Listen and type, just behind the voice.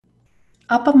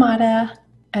Appamada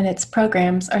and its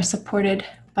programs are supported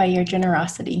by your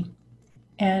generosity,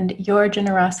 and your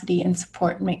generosity and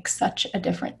support makes such a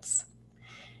difference.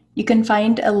 You can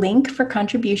find a link for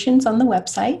contributions on the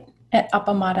website at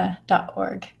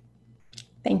appamada.org.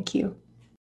 Thank you.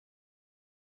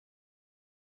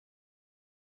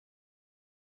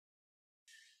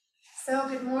 So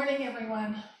good morning,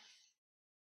 everyone.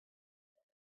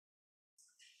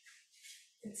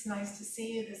 It's nice to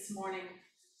see you this morning.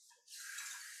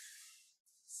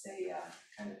 It's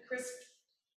a kind of crisp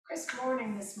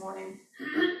morning this morning.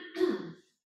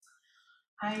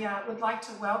 I would like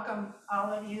to welcome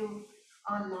all of you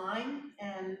online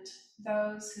and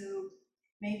those who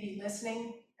may be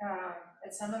listening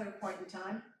at some other point in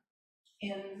time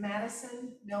in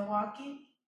Madison, Milwaukee,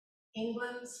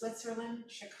 England, Switzerland,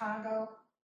 Chicago,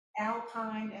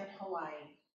 Alpine, and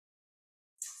Hawaii.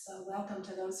 So welcome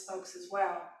to those folks as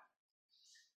well.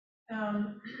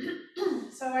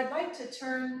 So I'd like to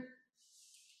turn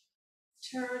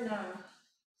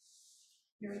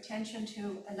your attention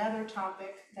to another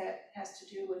topic that has to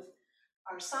do with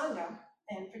our Sangha,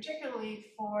 and particularly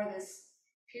for this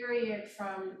period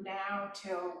from now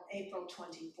till April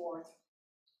 24th.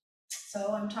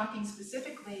 So I'm talking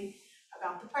specifically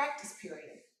about the practice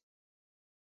period.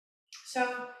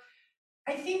 So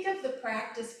I think of the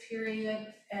practice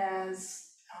period as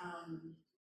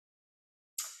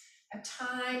a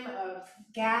time of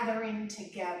gathering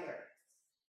together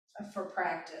for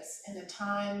practice and a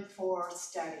time for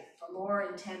study, for more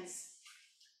intense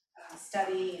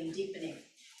study and deepening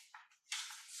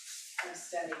of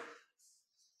study.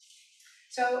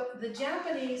 So the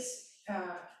Japanese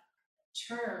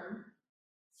term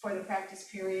for the practice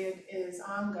period is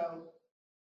Ango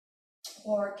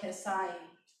or Kesai,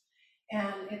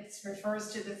 and it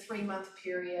refers to the 3-month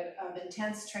period of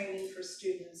intense training for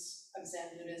students of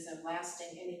Zen Buddhism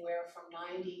lasting anywhere from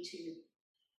 90 to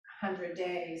 100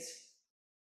 days.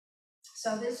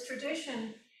 So this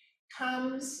tradition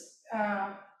comes,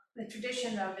 the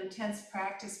tradition of intense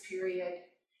practice period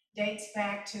dates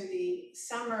back to the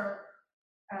summer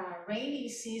rainy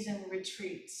season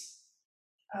retreats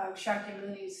of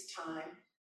Shakyamuni's time,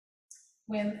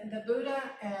 when the Buddha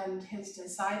and his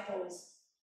disciples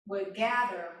would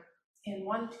gather in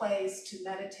one place to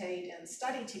meditate and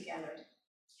study together.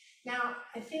 Now,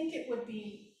 I think it would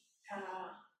be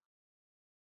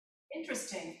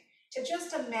interesting to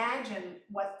just imagine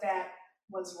what that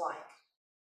was like.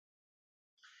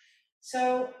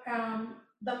 So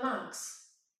the monks,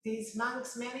 these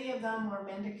monks, many of them were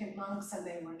mendicant monks, and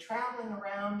they were traveling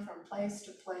around from place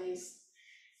to place.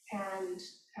 And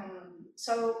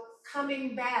so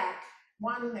coming back,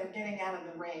 one, they're getting out of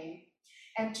the rain,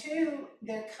 and two,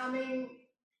 they're coming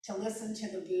to listen to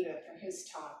the Buddha for his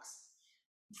talks.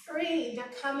 3,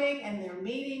 they're coming and they're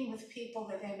meeting with people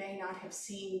that they may not have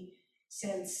seen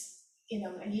since,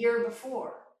 a year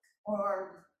before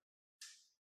or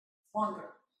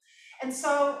longer. And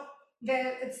so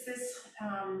it's this,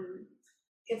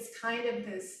 it's kind of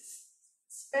this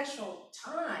special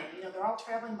time. They're all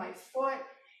traveling by foot,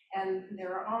 and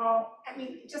they're all,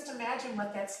 just imagine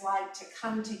what that's like to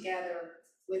come together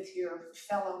with your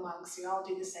fellow monks. You all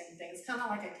do the same thing. It's kind of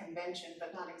like a convention,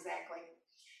 but not exactly.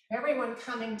 Everyone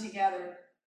coming together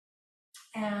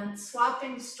and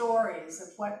swapping stories of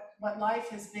what life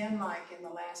has been like in the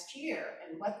last year,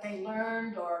 and what they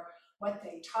learned or what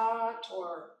they taught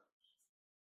or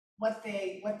what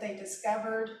they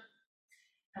discovered.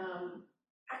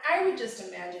 I would just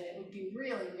imagine it would be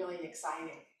really, really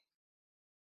exciting.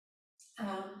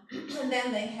 And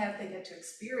then they get to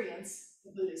experience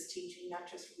the Buddha's teaching, not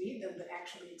just read them, but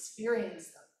actually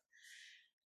experience them.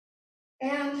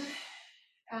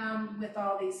 And with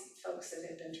all these folks that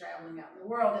have been traveling out in the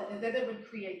world, that it would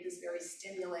create this very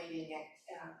stimulating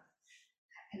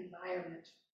environment.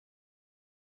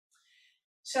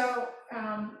 So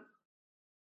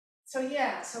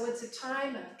it's a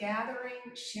time of gathering,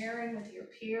 sharing with your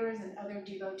peers and other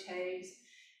devotees,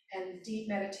 and deep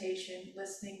meditation,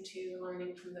 listening to,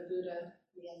 learning from the Buddha,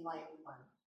 the Enlightened One.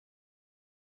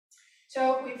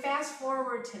 So we fast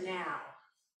forward to now,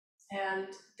 and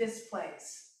this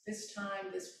place, this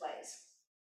time, this place.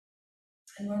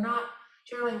 And we're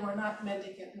not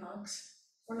mendicant monks.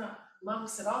 We're not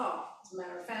monks at all. As a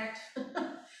matter of fact,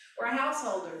 we're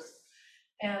householders.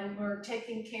 And we're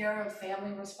taking care of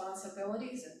family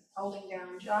responsibilities and holding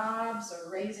down jobs or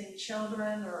raising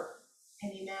children or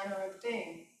any manner of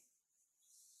thing.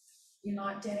 You're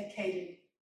not dedicated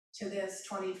to this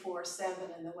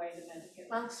 24/7 in the way the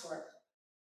mendicant monks were.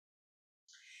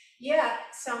 Yet,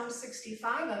 some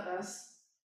 65 of us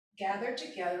gathered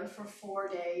together for 4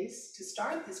 days to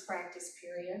start this practice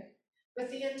period with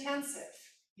the intensive,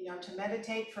 to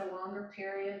meditate for longer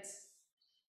periods,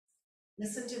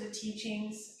 listen to the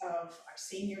teachings of our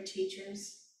senior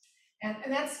teachers.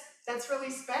 And that's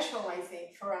really special, I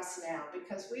think, for us now,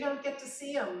 because we don't get to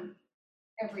see them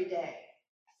every day,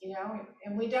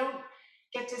 and we don't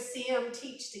get to see them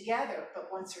teach together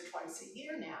but once or twice a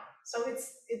year now. So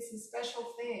it's a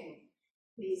special thing,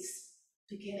 these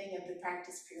beginning of the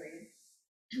practice period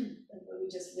that we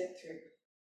just went through.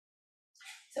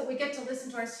 So we get to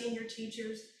listen to our senior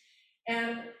teachers,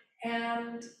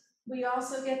 and we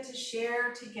also get to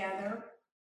share together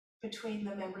between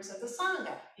the members of the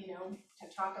Sangha,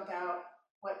 to talk about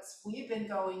what we've been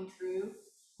going through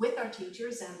with our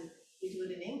teachers, and we do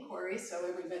it in inquiry, so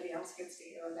everybody else gets to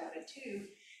hear about it too,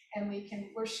 and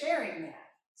we're sharing that.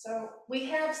 So we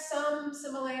have some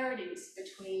similarities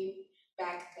between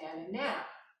back then and now.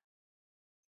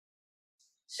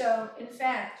 So in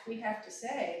fact, we have to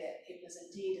say that it was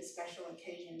indeed a special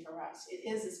occasion for us. It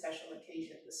is a special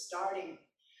occasion, the starting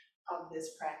of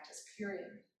this practice period.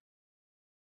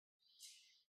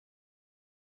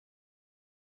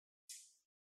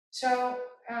 So,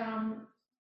 and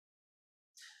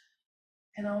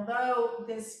although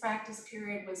this practice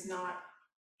period was not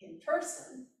in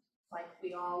person, like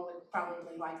we all would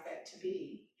probably like that to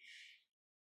be,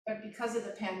 but because of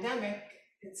the pandemic,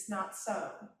 it's not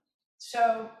so.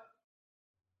 So,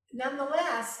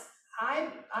 nonetheless,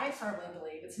 I firmly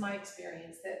believe, it's my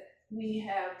experience, that we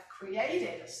have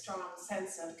created a strong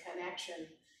sense of connection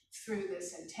through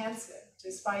this intensive,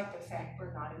 despite the fact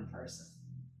we're not in person.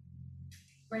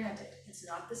 Granted, it's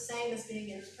not the same as being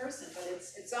in person, but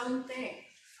it's its own thing.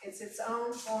 It's its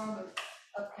own form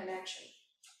of connection.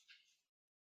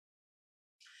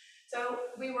 So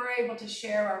we were able to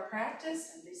share our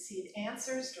practice and receive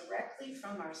answers directly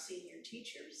from our senior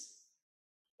teachers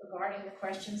regarding the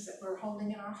questions that we're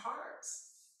holding in our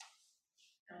hearts.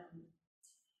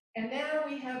 And now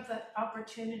we have the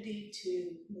opportunity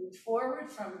to move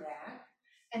forward from that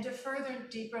and to further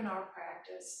deepen our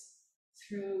practice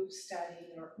through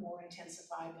study or more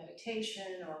intensified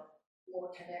meditation or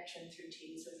more connection through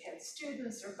teams with head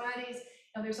students or buddies.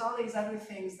 And there's all these other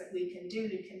things that we can do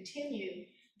to continue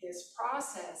this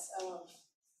process of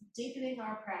deepening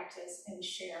our practice and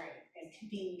sharing and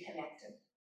being connected.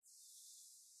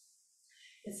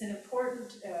 It's an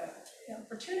important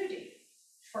opportunity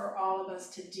for all of us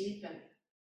to deepen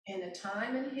in a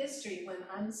time in history when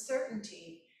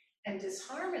uncertainty and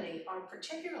disharmony are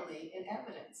particularly in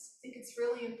evidence. I think it's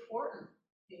really important,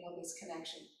 this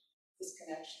connection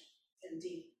and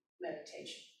deep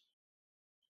meditation.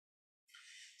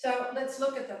 So let's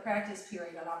look at the practice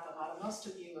period at Appamada. Most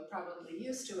of you are probably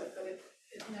used to it, but it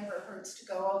never hurts to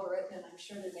go over it, and I'm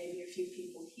sure there may be a few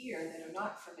people here that are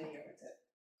not familiar with it.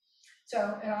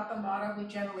 So at Appamada, we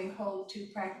generally hold 2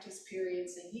 practice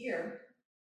periods a year,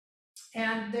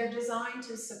 and they're designed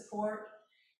to support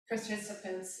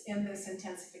participants in this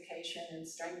intensification and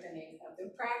strengthening of their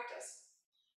practice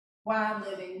while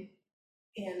living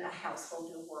in a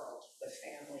householder world with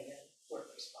family and work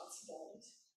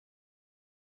responsibilities.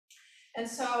 And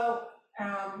so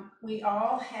we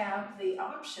all have the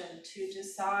option to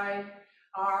decide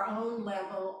our own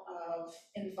level of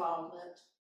involvement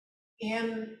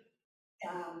in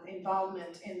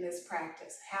this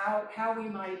practice, how we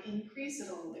might increase it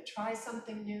a little bit, try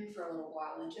something new for a little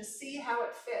while and just see how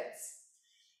it fits.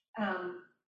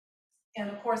 And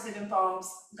of course it involves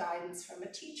guidance from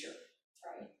a teacher,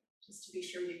 right? Just to be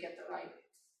sure you get the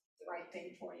right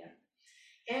thing for you.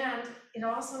 And it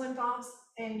also involves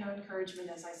encouragement,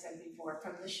 as I said before,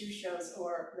 from the shushos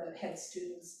or the head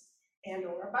students and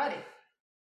or a buddy.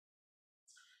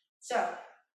 So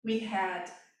we had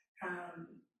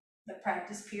the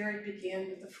practice period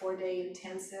begin with the 4-day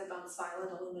intensive on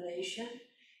silent illumination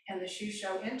and the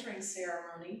shusho entering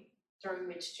ceremony, during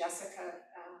which Jessica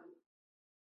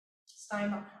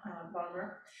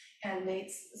Steinbommer and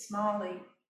Nate Smalley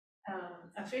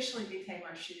officially became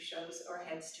our shushos or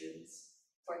head students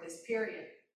for this period.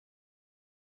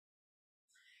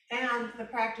 And the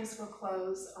practice will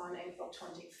close on April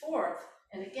 24th.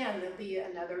 And again, there'll be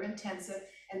another intensive,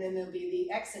 and then there'll be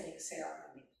the exiting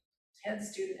ceremony, head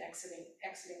student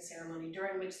exiting ceremony,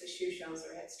 during which the shushos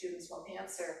or head students will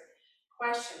answer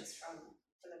questions from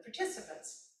the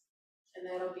participants. And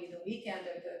that'll be the weekend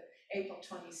of the April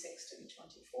 26th to the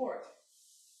 24th.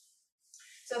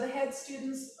 So the head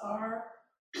students are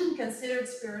considered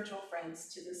spiritual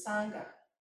friends to the Sangha.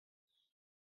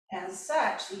 As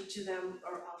such, each of them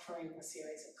are offering a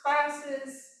series of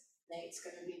classes. Nate's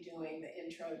going to be doing the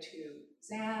intro to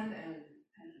Zen, and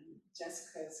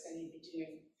Jessica is going to be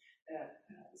doing the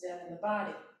Zen in the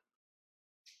body.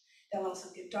 They'll also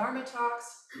give Dharma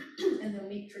talks, and they'll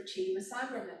meet for tea with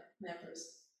Sangha members.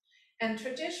 And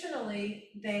traditionally,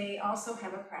 they also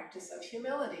have a practice of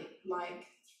humility. Like,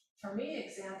 for me,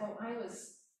 example, I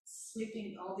was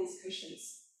sweeping all these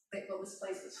cushions. Well, this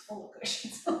place was full of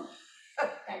cushions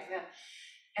back then.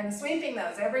 And sweeping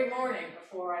those every morning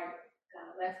before I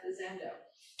left the Zendo.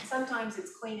 Sometimes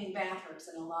it's cleaning bathrooms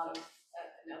in a lot of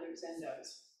other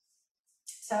Zendos.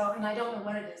 So, and I don't know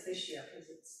what it is this year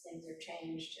because things are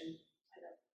changed, and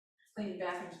cleaning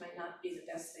bathrooms might not be the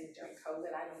best thing during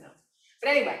COVID, I don't know.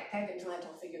 But anyway, Peg and Lent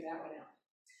will figure that one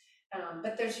out.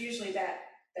 But there's usually that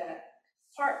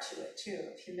part to it too,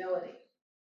 of humility.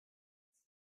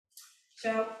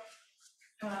 So,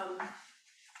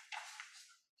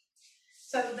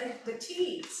 the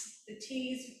teas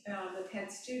with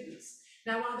head students.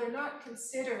 Now, while they're not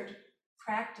considered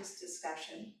practice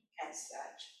discussion as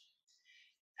such,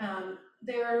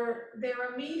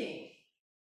 they're a meeting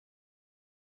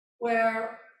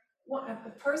where a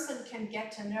person can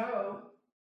get to know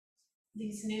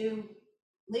these new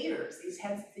leaders, these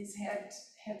head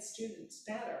students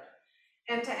better,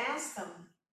 and to ask them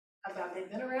about,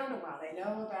 they've been around a while, they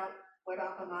know about what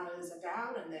Appamada is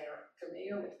about, and they're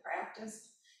familiar with practice.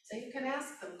 So you can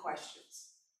ask them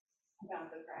questions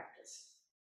about the practice.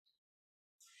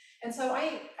 And so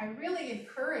I really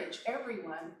encourage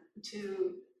everyone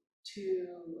to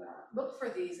look for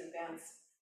these events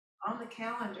on the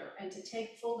calendar and to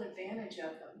take full advantage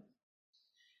of them,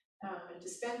 and to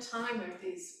spend time with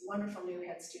these wonderful new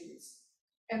head students.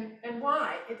 And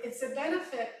why? It's a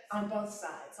benefit on both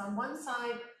sides. On one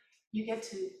side, you get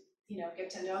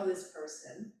to know this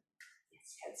person,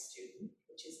 this head student,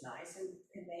 which is nice,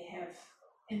 and they have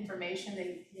information.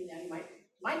 You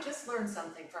might just learn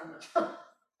something from them.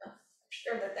 I'm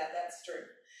sure that's true.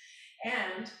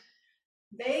 And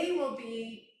they will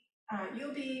be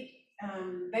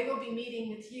they will be meeting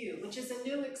with you, which is a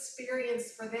new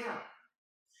experience for them.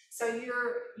 So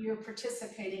you're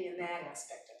participating in that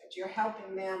aspect of it. You're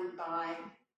helping them by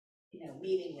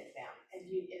meeting with them, and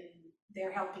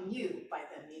they're helping you by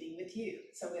them meeting with you.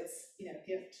 So it's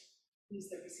gift, who's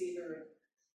the receiver,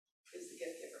 who's the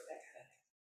gift giver, that kind of thing.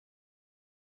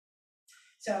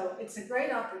 So it's a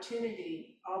great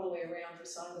opportunity all the way around for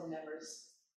Sangha members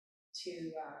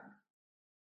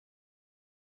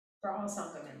for all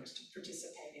Sangha members to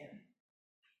participate in.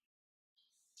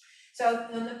 So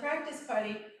in the practice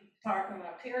party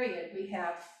period, we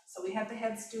have the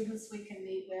head students we can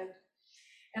meet with,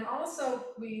 and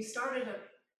also we started a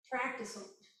practice,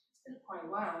 it's been quite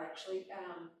a while actually,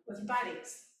 with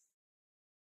buddies.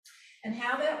 And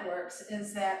how that works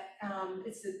is that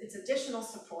it's additional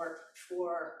support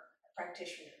for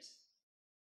practitioners.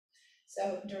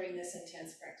 So during this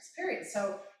intense practice period.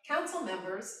 So council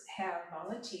members have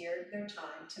volunteered their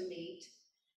time to meet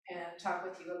and talk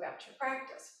with you about your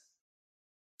practice.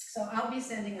 So I'll be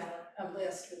sending out a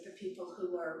list with the people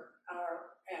who are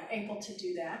able to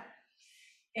do that.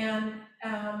 And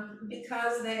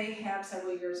because they have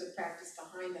several years of practice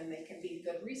behind them, they can be a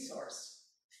good resource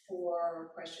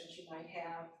for questions you might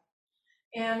have,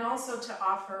 and also to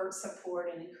offer support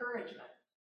and encouragement.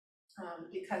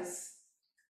 Because,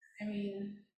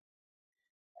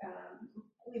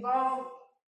 we've all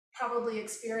probably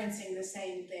experiencing the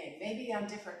same thing, maybe on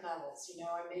different levels.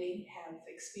 I may have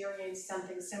experienced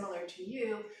something similar to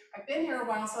you. I've been here a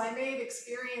while, so I may have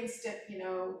experienced it, 2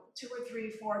 or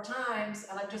 3, 4 times,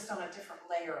 and I'm just on a different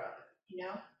layer of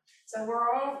it, So we're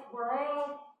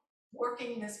all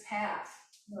working this path.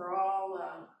 We're all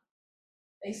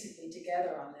basically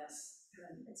together on this.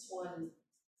 And it's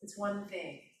one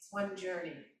thing, it's one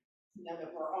journey,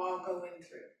 that we're all going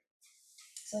through.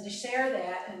 So to share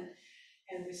that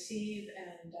and receive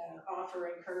and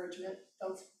offer encouragement,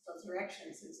 both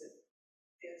directions, is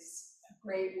a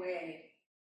great way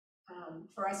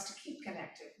for us to keep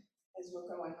connected as we're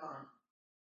going on.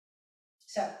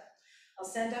 So I'll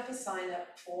send up a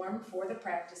sign-up form for the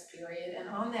practice period, and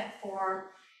on that form,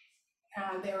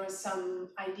 there are some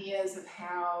ideas of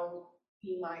how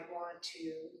you might want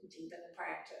to deepen the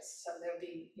practice. So there'll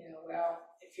be,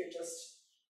 if you're just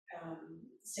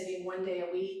sitting 1 day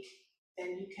a week,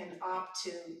 then you can opt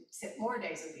to sit more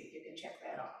days a week. You can check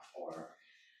that off. Or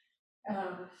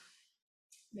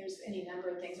there's any number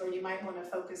of things, or you might want to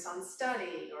focus on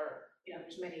study, or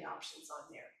there's many options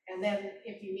on there. And then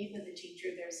if you meet with the teacher,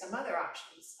 there's some other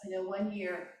options. I know one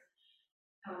year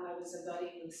I was a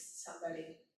buddy with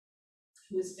somebody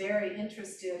who was very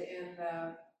interested in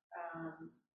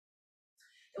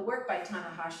the work by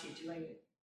Tanahashi doing,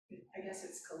 I guess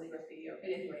it's calligraphy, or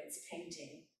anyway, it's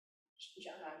painting,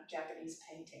 Japanese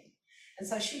painting. And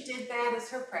so she did that as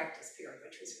her practice period,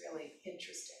 which was really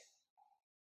interesting.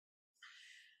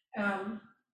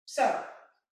 So,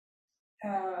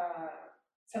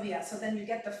 yeah, so then you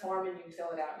get the form and you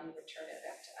fill it out and you return it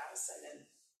back to us, and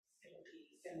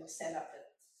then we'll set up the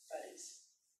buddies.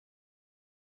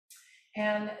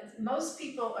 And most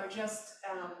people are just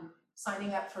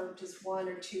signing up for just 1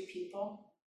 or 2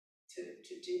 people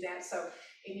to do that. So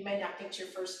you may not get your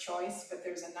first choice, but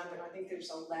there's a number, I think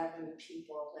there's 11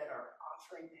 people that are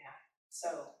offering that. So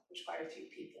there's quite a few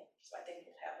people. So I think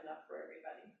we'll have enough for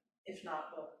everybody. If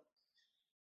not, we'll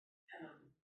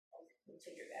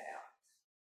figure that out.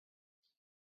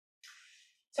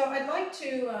 So I'd like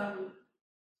to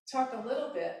talk a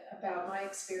little bit about my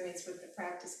experience with the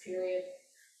practice period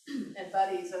and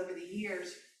buddies over the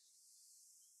years.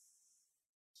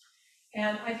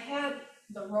 And I've had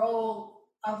the role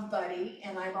of buddy,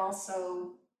 and I've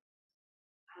also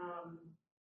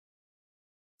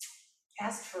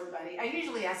asked for a buddy. I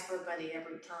usually ask for a buddy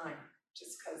every time,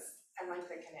 just because I like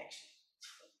the connection.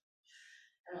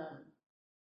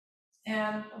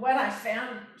 And what I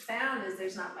found is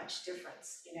there's not much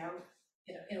difference,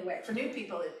 in a way. For new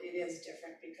people, it is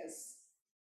different because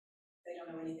they don't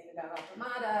know anything about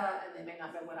Appamada, and they may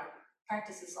not know what our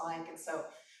practice is like, and so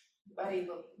buddy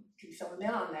can fill them in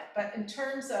on that. But in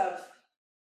terms of,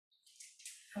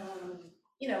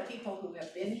 people who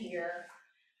have been here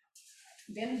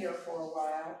for a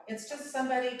while, it's just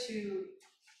somebody to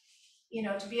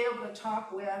be able to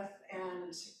talk with,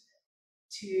 and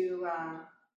to,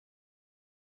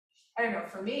 I don't know,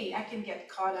 for me, I can get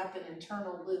caught up in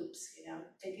internal loops,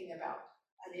 thinking about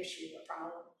an issue, a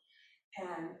problem.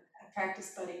 And a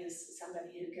practice buddy is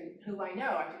somebody who I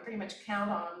know, I can pretty much count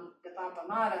on with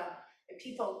Appamada, that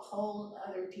people hold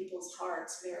other people's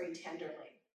hearts very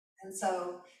tenderly. And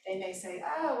so they may say,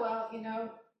 oh, well,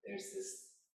 there's this,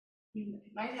 you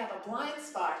might have a blind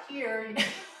spot here,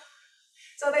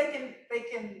 so they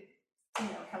can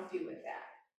help you with that,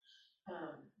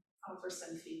 offer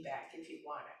some feedback if you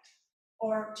want it,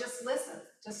 or just listen.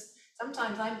 Just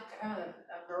sometimes I'm kind of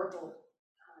a verbal, what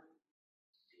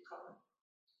do you call it,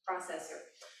 processor,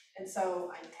 and so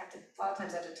a lot of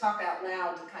times I have to talk out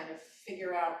loud to kind of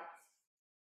figure out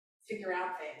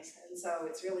things, and so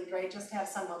it's really great just to have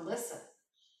someone listen,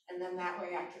 and then that way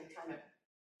I can kind of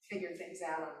figure things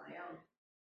out on my own.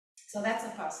 So that's a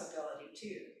possibility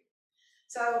too.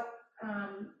 So,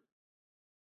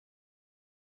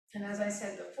 and as I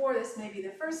said before, this may be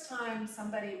the first time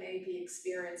somebody may be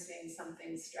experiencing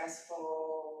something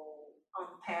stressful on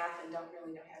the path and don't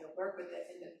really know how to work with it.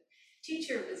 And the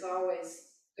teacher is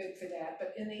always good for that.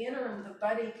 But in the interim, the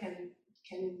buddy can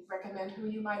recommend who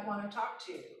you might want to talk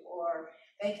to, or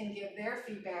they can give their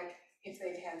feedback if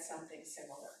they've had something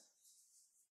similar.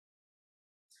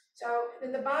 So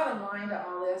the bottom line to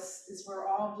all this is we're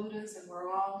all Buddhas and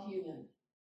we're all human.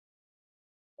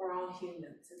 We're all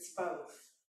humans, it's both.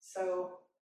 So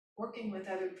working with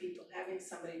other people, having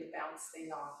somebody to bounce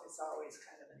things off is always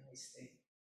kind of a nice thing.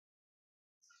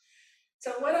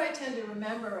 So what I tend to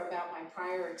remember about my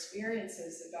prior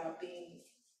experiences about being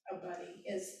a buddy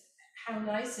is how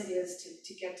nice it is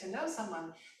to get to know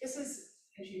someone. This is,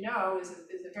 as you know, is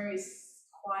a very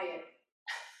quiet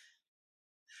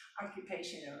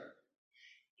occupation, or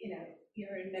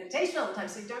you're in meditation all the time,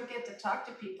 so you don't get to talk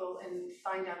to people and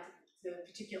find out the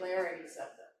particularities of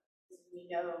them.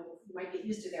 You might get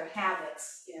used to their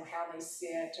habits, how they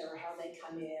sit or how they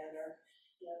come in, or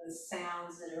the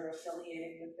sounds that are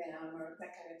affiliated with them, or that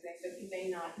kind of thing, but you may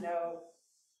not know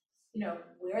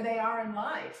where they are in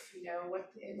life,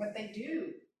 what they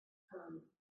do.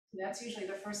 That's usually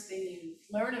the first thing you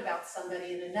learn about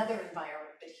somebody in another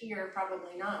environment, but here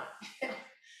probably not.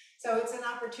 So it's an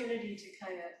opportunity to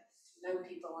kind of know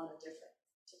people on a different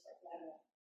level.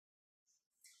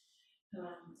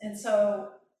 And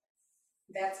so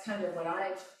that's kind of what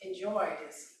I've enjoyed,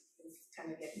 is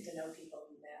kind of getting to know people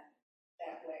in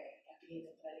that way, being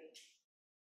a buddy.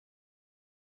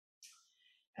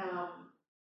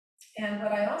 And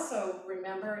what I also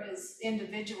remember is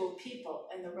individual people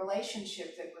and the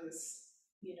relationship that was,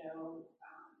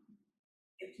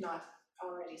 if not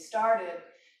already started,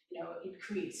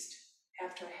 increased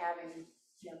after having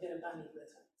been a buddy with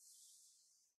them.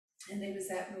 And there was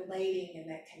that relating and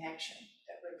that connection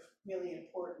that were really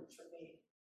important for me.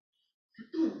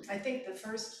 I think I'm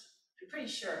pretty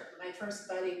sure my first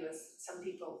buddy was, some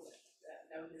people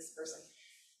know this person,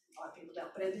 a lot of people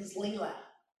don't, but it was Leela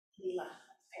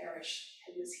Parrish,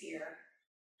 who was here,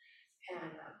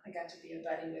 and I got to be a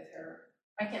buddy with her.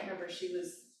 I can't remember if she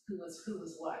was who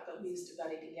was what, but we used to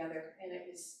buddy together, and it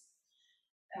was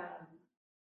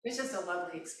just a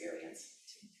lovely experience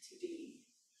to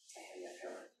hang with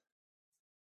her.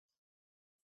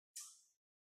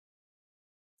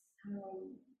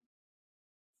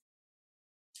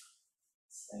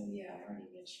 So yeah, I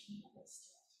already mentioned all this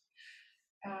stuff.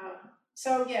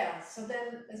 So yeah, so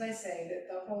then, as I say, that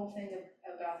the whole thing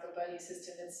about the buddy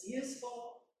system, it's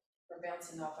useful for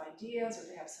bouncing off ideas or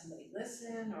to have somebody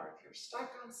listen, or if you're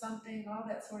stuck on something, all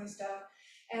that sort of stuff.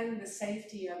 And the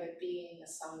safety of it being a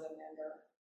Sangha member,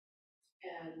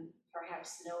 and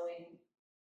perhaps knowing,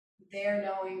 they're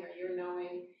knowing or you're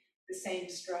knowing the same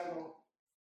struggle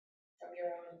from your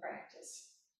own practice.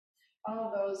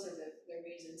 All those are the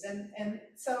reasons. And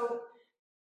so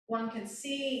one can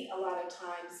see a lot of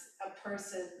times a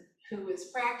person who is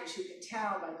practiced, who can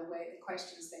tell by the way, the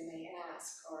questions they may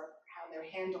ask or how they're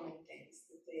handling things,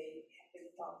 that they have been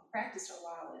involved in practice for a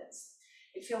while.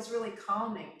 It feels really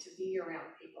calming to be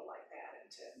around people like that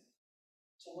and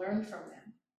to learn from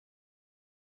them.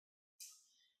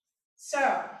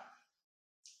 So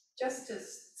just to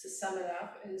sum it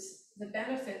up, is the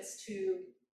benefits to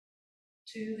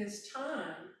this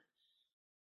time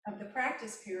of the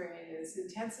practice period is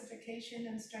intensification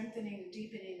and strengthening and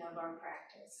deepening of our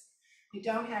practice. We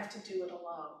don't have to do it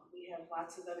alone. We have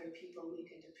lots of other people we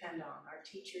can depend on. Our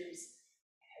teachers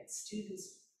and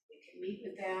students, we can meet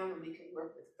with them, and we can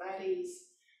work with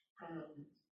buddies.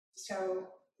 So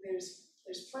there's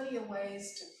plenty of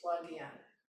ways to plug in.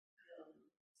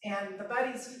 And the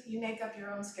buddies, you make up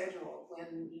your own schedule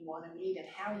when you want to meet and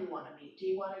how you want to meet. Do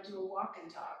you want to do a walk and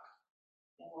talk?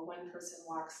 Where one person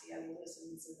walks, the other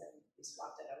listens, and then we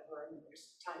swap that over, and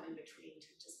there's time in between to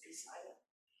just be silent.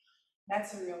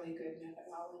 That's a really good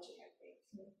methodology, I think,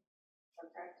 for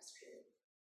practice period.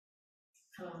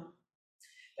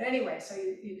 But anyway, so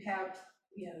you have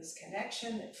this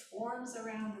connection that forms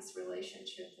around this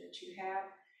relationship that you have,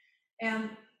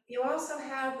 and you also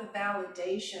have the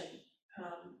validation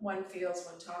one feels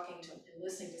when talking to and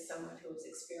listening to someone who has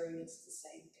experienced the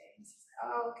same things.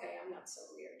 Oh, okay, I'm not so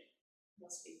weird.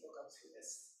 Most people go through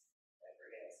this, whatever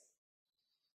it is.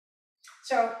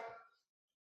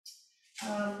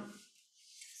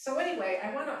 So anyway,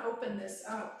 I want to open this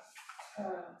up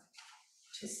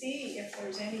to see if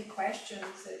there's any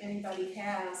questions that anybody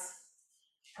has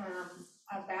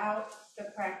about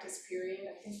the practice period.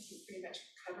 I think we pretty much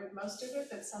covered most of it,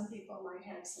 but some people might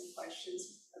have some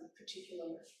questions,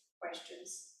 particular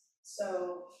questions.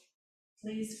 So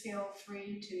please feel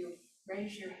free to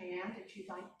raise your hand if you'd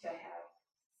like to have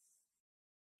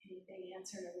anything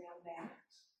answered around that.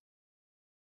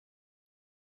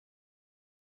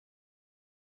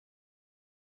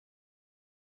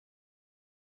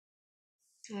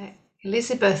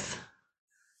 Elizabeth.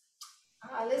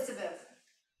 Elizabeth,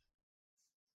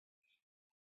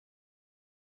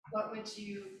 what would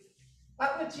you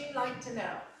like to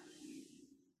know?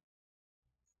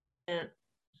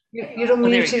 You're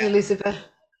unmuted, Elizabeth.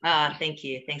 Thank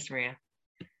you. Thanks, Maria.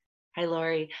 Hi,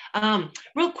 Lori.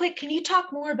 Real quick, can you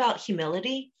talk more about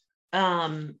humility?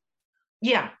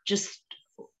 Just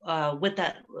with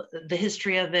that, the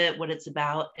history of it, what it's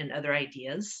about, and other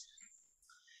ideas.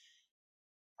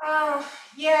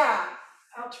 Yeah,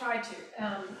 I'll try to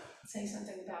say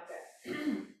something about that.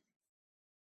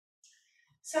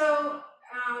 So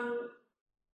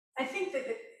I think that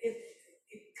it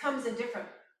comes in different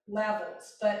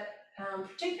levels, but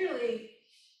particularly,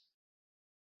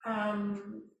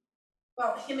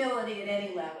 humility at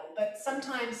any level, but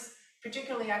sometimes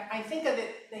particularly, I think of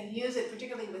it, they use it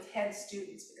particularly with head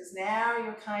students, because now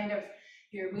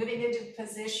you're moving into a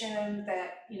position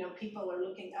that, people are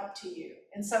looking up to you.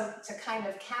 And so to kind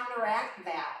of counteract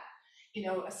that,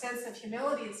 a sense of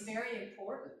humility is very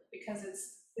important, because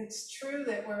it's true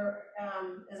that we're,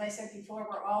 as I said before,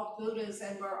 we're all Buddhas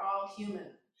and we're all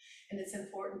human. And it's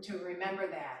important to remember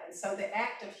that. And so the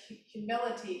act of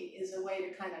humility is a way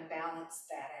to kind of balance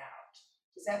that out.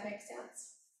 Does that make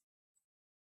sense?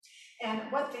 And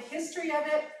what the history of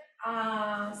it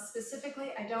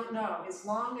specifically, I don't know. As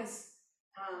long as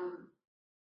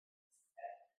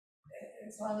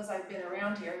I've been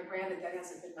around here, and granted that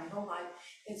hasn't been my whole life,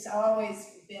 it's always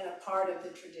been a part of the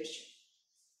tradition.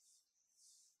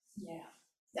 Yeah,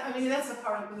 I mean, that's a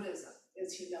part of Buddhism,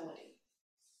 is humility.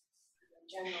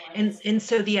 And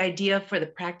so the idea for the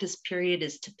practice period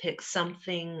is to pick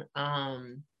something.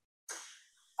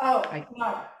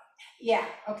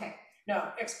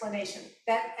 No, explanation.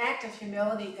 That act of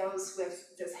humility goes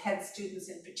with the head students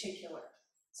in particular.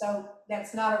 So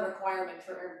that's not a requirement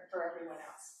for everyone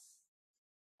else.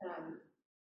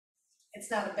 It's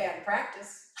not a bad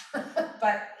practice,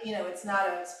 but it's not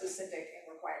a specific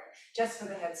requirement. Just for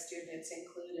the head student, it's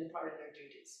included in part of their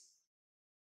duties.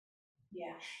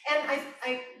 Yeah, and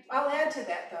I'll add to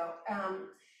that though.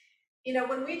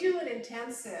 When we do an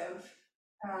intensive,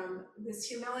 this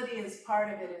humility is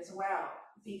part of it as well,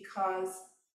 because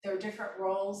there are different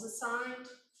roles assigned.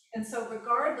 And so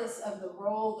regardless of the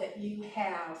role that you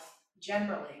have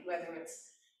generally, whether it's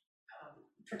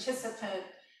participant,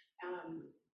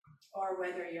 or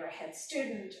whether you're a head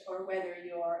student, or whether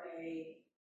you're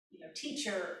a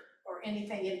teacher or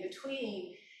anything in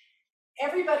between,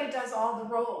 everybody does all the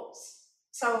roles.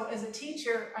 So as a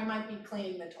teacher, I might be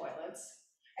cleaning the toilets.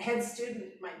 A head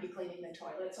student might be cleaning the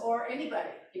toilets, or anybody,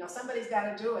 somebody's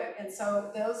got to do it. And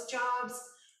so those jobs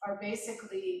are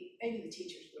basically, maybe the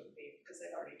teachers wouldn't be because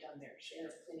they've already done their share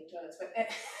of cleaning toilets, but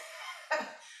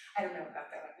I don't know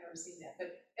about that. I've never seen that.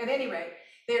 But at any rate,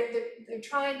 they're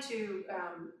trying to,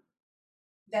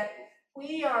 that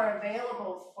we are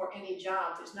available for any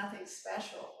job. There's nothing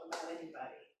special about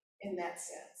anybody in that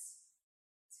sense.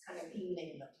 It's kind of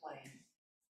evening the playing.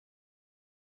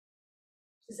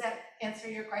 Does that answer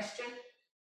your question?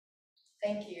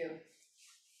 Thank you.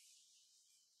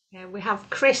 Yeah, we have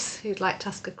Chris who'd like to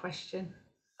ask a question.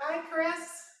 Hi, Chris.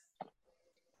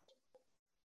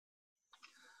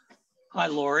 Hi,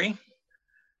 Lori.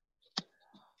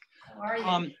 How are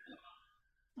you?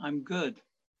 I'm good.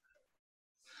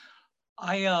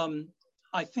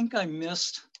 I think I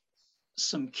missed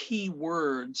some key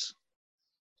words.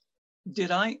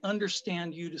 Did I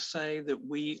understand you to say that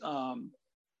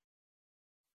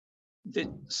that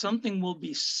something will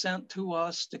be sent to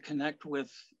us to connect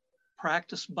with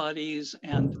practice buddies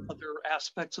and other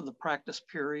aspects of the practice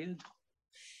period?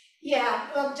 Yeah,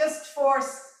 well, just for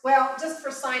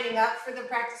signing up for the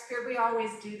practice period, we always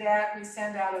do that. We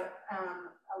send out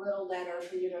a little letter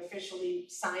for you to officially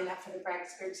sign up for the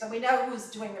practice period, so we know who's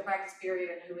doing the practice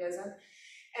period and who isn't.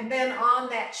 And then on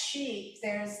that sheet,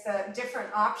 there's the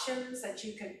different options that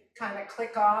you could kind of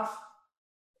click off.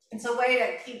 It's a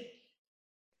way to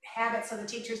have it so the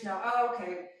teachers know, oh,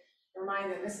 okay,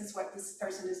 remind them this is what this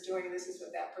person is doing, this is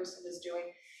what that person is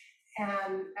doing.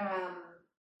 And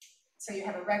so you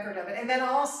have a record of it. And then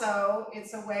also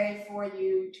it's a way for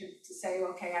you to say,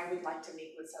 okay, I would like to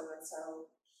meet with so-and-so,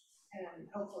 and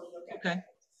hopefully you'll get Okay. that.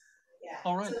 Yeah.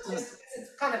 All right. So it's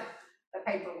kind of the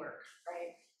paperwork,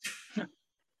 right?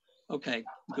 Okay,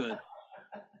 good.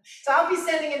 So I'll be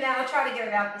sending it out. I'll try to get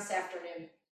it out this afternoon.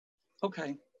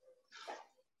 Okay.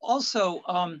 Also,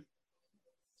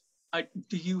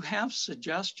 do you have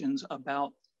suggestions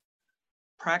about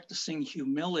practicing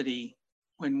humility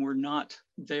when we're not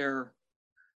there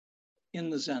in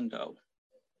the Zendo?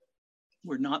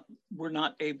 We're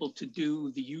not able to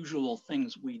do the usual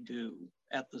things we do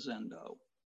at the Zendo.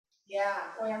 Yeah,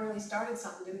 boy, I really started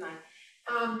something, didn't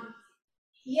I?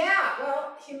 Yeah,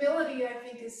 well, humility, I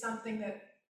think, is something that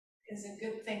is a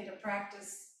good thing to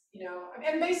practice,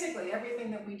 and basically everything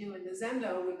that we do in the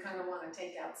Zendo, we kind of want to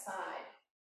take outside.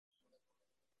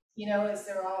 As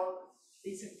they're all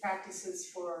these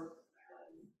practices for,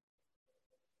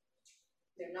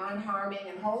 they're non-harming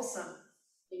and wholesome,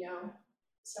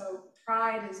 So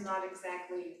pride is not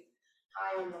exactly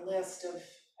high on the list of,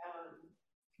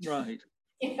 Right.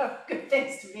 good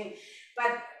things to me.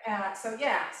 But so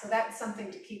that's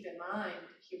something to keep in mind,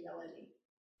 humility.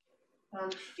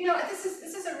 This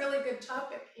is a really good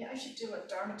topic. Yeah, I should do a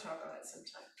Dharma talk on it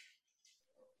sometime.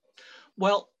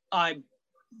 Well,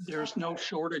 there's no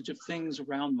shortage of things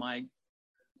around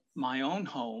my own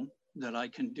home that I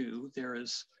can do. There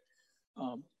is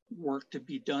work to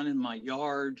be done in my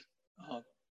yard,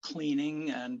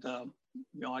 cleaning, and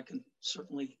I can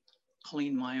certainly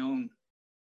clean my own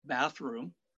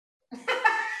bathroom. That'd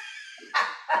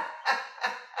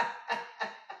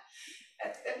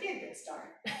be a good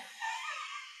start.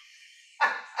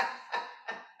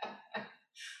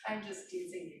 I'm just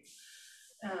teasing you.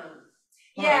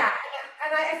 Yeah, right.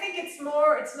 And I think it's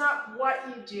not what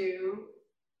you do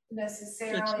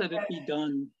necessarily. It's that it be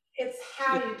done. It's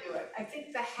how you do it. I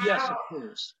think the how. Yes, of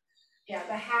course. Yeah,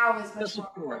 the how is much yes, more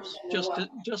of course. important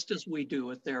than Just as we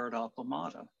do it there at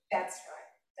Appamada. That's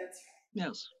right.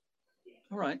 Yes. Yeah.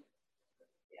 All right.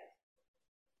 Yeah.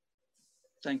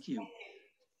 Thank you.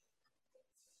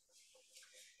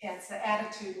 Yeah, it's the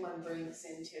attitude one brings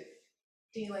into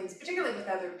dealings, particularly with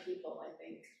other people, I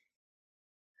think.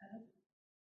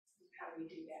 How we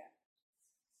do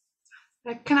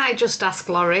that. Can I just ask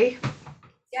Laurie?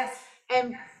 Yes.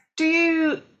 Do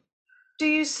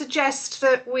you suggest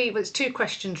that it's two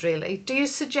questions really. Do you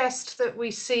suggest that we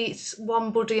see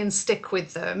one buddy and stick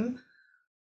with them,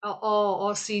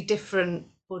 or see different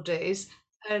buddies?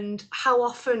 And how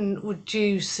often would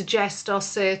you suggest or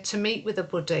say to meet with a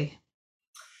buddy?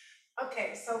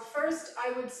 Okay, so first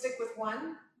I would stick with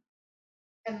one,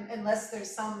 and unless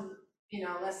there's some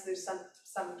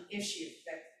issue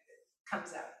that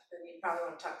comes up, then you probably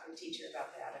want to talk to the teacher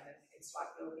about that, and then you can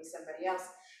swap over to somebody else.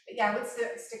 But yeah, I would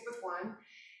stick with one.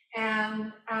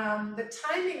 And the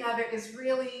timing of it is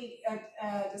really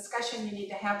a discussion you need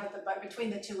to have with between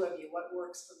the two of you, what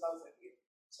works for both of you.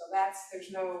 So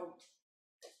there's no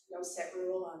set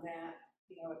rule on that.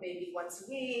 You know, it may be once a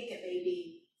week, it may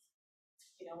be,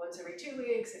 you know, once every 2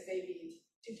 weeks, it may be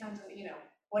 2 times a week, you know,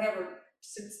 whatever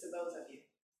suits the both of you.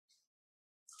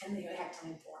 And that you have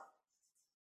time for.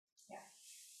 Yeah,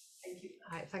 thank you.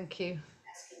 All right, thank you.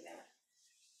 Asking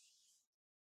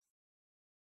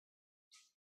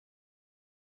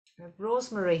that.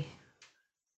 Rosemary.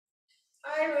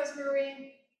 Hi,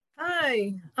 Rosemary.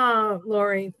 Hi,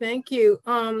 Lori, thank you.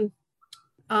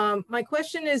 My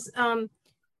question is,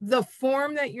 the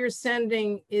form that you're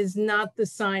sending is not the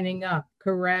signing up,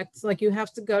 correct? Like you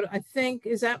have to go to, I think,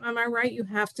 am I right? You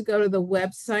have to go to the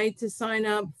website to sign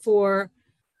up for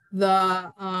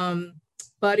the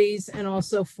buddies and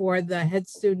also for the head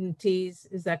student teas.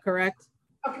 Is that correct?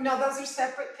 Okay, no, those are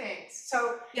separate things.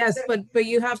 So yes, but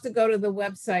you have to go to the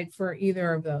website for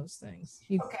either of those things.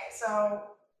 Okay, so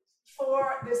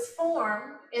for this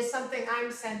form is something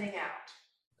I'm sending out.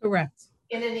 Correct.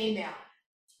 In an email.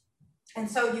 And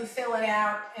so you fill it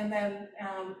out and then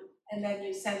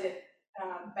you send it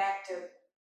back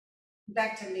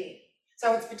to me.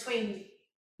 So it's between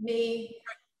me.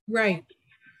 Right.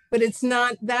 But it's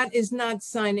not, that is not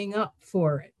signing up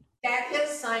for it. That is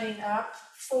signing up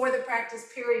for the practice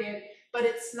period, but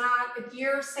it's not, if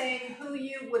you're saying who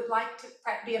you would like to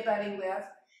be a buddy with,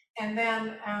 and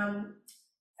then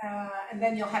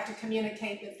you'll have to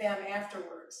communicate with them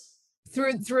afterwards.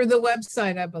 Through the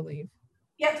website, I believe.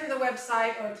 Yeah, through the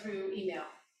website or through email.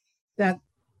 Yeah,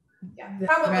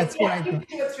 probably. That's Yeah, what I you thought.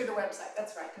 can do it through the website.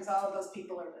 That's right, because all of those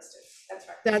people are listed. That's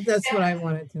right. That's what I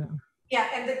wanted to know. Yeah,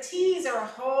 and the T's are a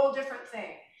whole different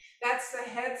thing. That's the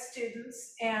head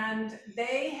students, and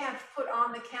they have put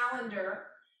on the calendar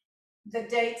the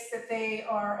dates that they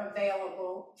are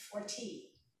available for tea.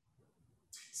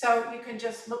 So you can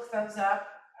just look those up.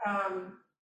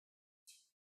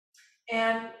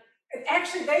 And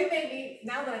actually, they may be,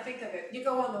 now that I think of it, you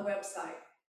go on the website.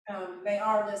 They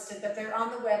are listed, but they're on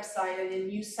the website, and then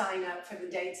you sign up for the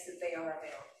dates that they are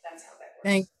available. That's how that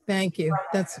works. Thank you.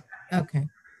 That's okay.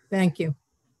 Thank you.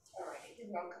 All right,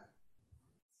 you're welcome.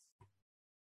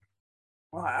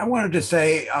 Well, I wanted to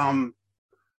say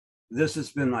this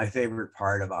has been my favorite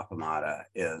part of Appamada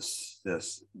is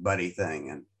this buddy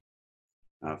thing.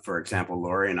 And for example,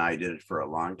 Lori and I did it for a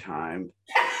long time.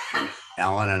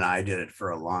 Ellen and I did it for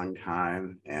a long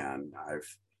time. And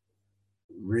I've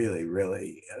really,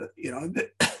 you know,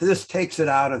 this takes it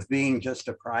out of being just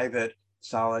a private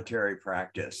solitary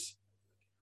practice.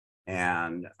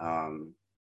 And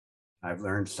I've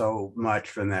learned so much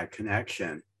from that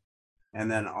connection. And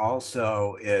then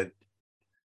also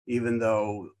even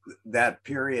though that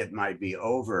period might be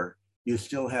over, you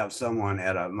still have someone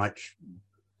at a much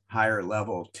higher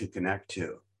level to connect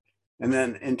to. And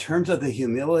then in terms of the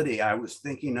humility, I was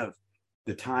thinking of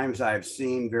the times I've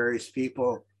seen various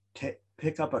people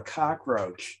pick up a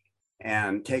cockroach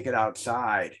and take it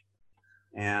outside.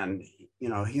 And, you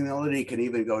know, humility can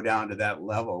even go down to that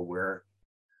level where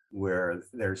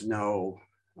there's no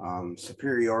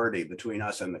superiority between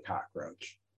us and the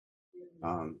cockroach.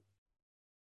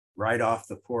 Right off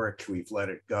the porch, we've let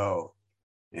it go.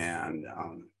 And,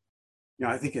 you know,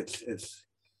 I think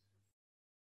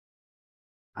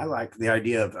I like the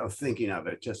idea of thinking of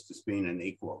it just as being an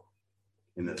equal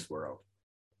in this world.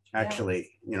 Actually,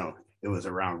 you know, it was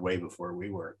around way before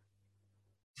we were.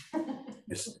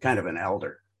 It's kind of an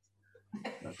elder.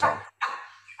 That's all.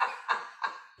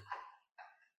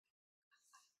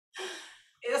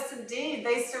 Yes, indeed.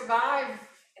 They survive,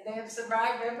 and they have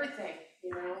survived everything,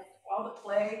 you know, all the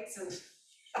plagues and.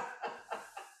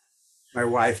 My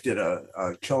wife did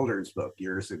a children's book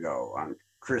years ago on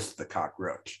Chris the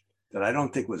cockroach that I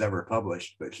don't think was ever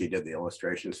published, but she did the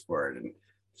illustrations for it. And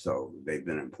so they've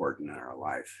been important in our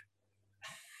life.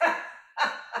 That's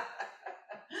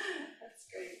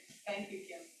great. Thank you,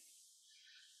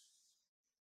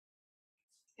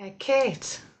 Kim.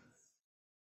 Kate.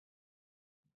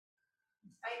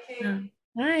 Hi, Kate.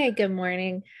 Hi, good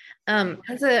morning.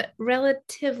 As a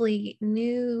relatively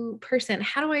new person,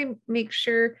 how do I make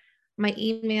sure my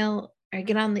email, or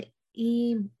get on the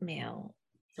email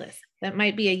list? That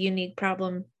might be a unique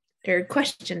problem or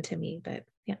question to me, but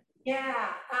yeah. Yeah,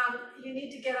 you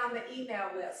need to get on the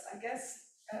email list, I guess.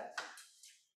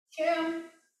 Kim,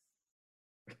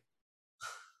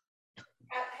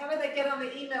 how do they get on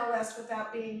the email list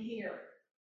without being here?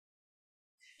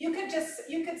 You could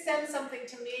send something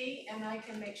to me and I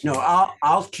can make sure. No,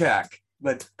 I'll check,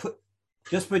 but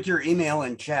just put your email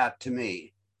in chat to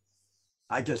me.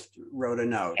 I just wrote a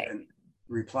note. Okay. And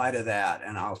reply to that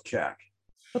and I'll check.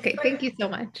 Okay, thank you so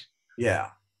much. Yeah.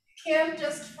 Kim,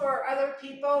 just for other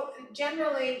people,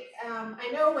 generally,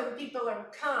 I know when people are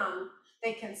come,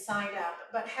 they can sign up,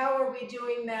 but how are we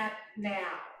doing that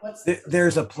now?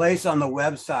 There's a place on the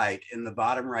website in the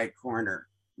bottom right corner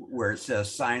where it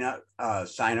says sign up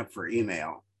for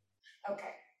email.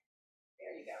 Okay,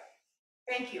 there you go.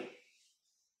 Thank you.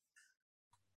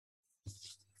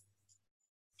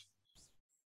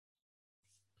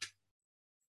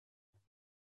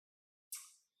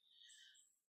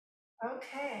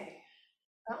 Okay,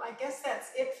 well, I guess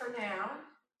that's it for now.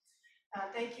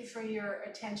 Thank you for your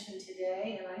attention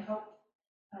today, and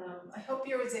I hope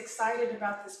you're as excited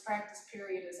about this practice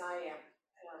period as I am.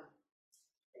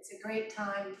 It's a great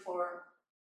time for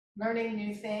learning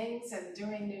new things and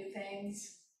doing new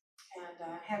things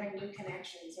and having new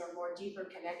connections or more deeper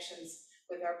connections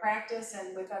with our practice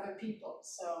and with other people.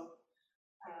 So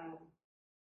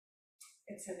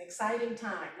it's an exciting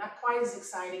time, not quite as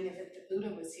exciting if the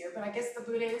Buddha was here, but I guess the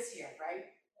Buddha is here, right?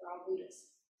 We're all Buddhas.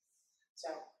 So,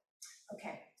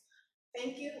 okay,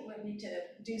 thank you. We need to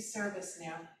do service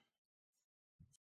now.